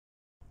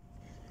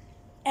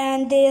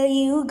And there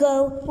you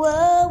go,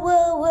 whoa,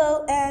 whoa,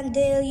 whoa, and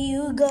there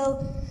you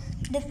go.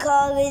 The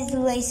car is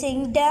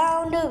racing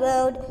down the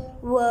road.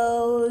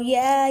 Whoa,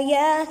 yeah,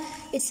 yeah,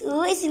 it's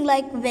racing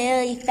like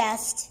very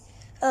fast.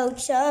 Oh,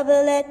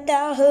 Chevrolet,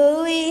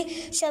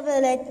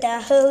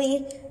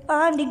 hurry,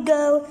 on the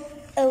go.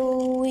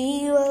 Oh,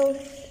 we roll.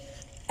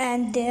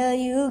 And there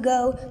you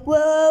go,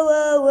 whoa,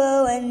 whoa,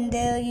 whoa, and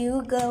there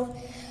you go.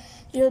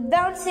 You're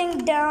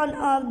bouncing down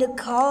off the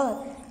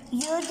car.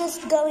 You're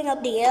just going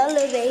up the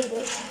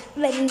elevator.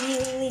 When you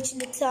reach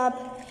the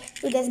top,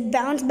 you just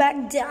bounce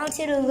back down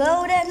to the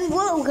road and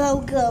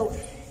whoa, go.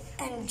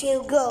 And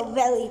you go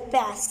very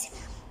fast.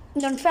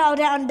 Don't fall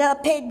down the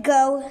pit,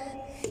 go.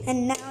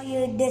 And now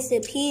you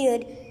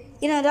disappeared.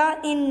 You're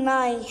not in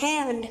my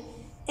hand.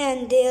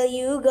 And there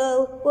you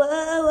go, whoa,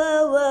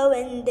 whoa, whoa,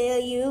 and there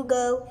you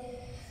go.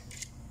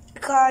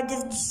 The car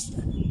just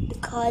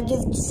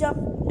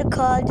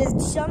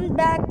jumped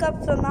back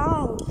up from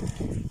all.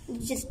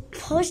 Just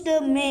push the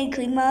main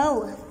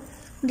limo.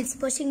 Just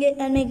pushing it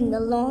and making a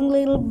long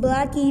little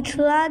blocky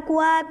track,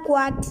 quack,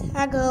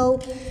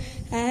 taco.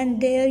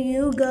 And there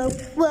you go,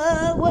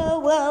 whoa, whoa,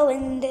 whoa,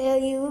 and there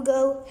you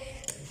go.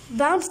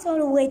 Bounced all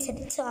the way to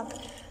the top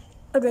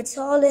of the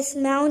tallest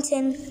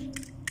mountain,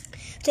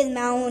 which is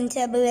Mount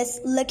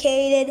Everest,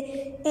 located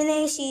in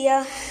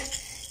Asia.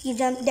 You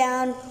jumped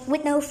down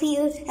with no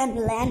fear and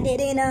landed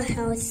in a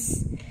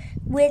house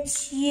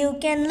which you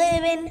can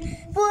live in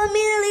for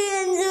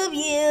millions of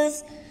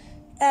years.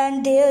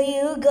 And there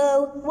you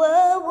go,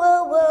 whoa,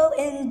 whoa, whoa,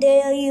 and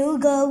there you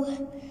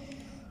go.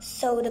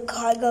 So the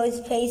car goes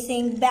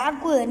facing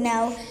backward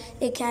now.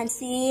 You can't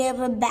see it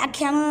from back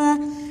camera,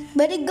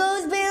 but it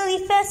goes very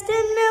fast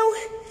and now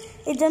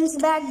it jumps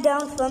back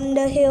down from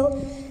the hill.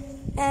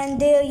 And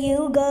there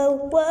you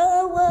go,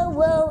 whoa, whoa,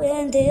 whoa,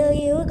 and there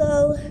you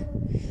go.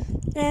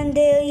 And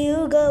there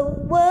you go,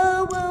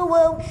 whoa, whoa,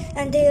 whoa,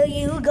 and there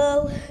you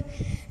go.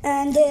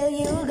 And there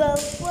you go,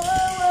 whoa,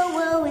 whoa,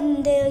 whoa,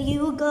 and there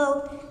you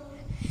go.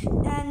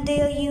 And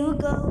there you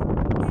go.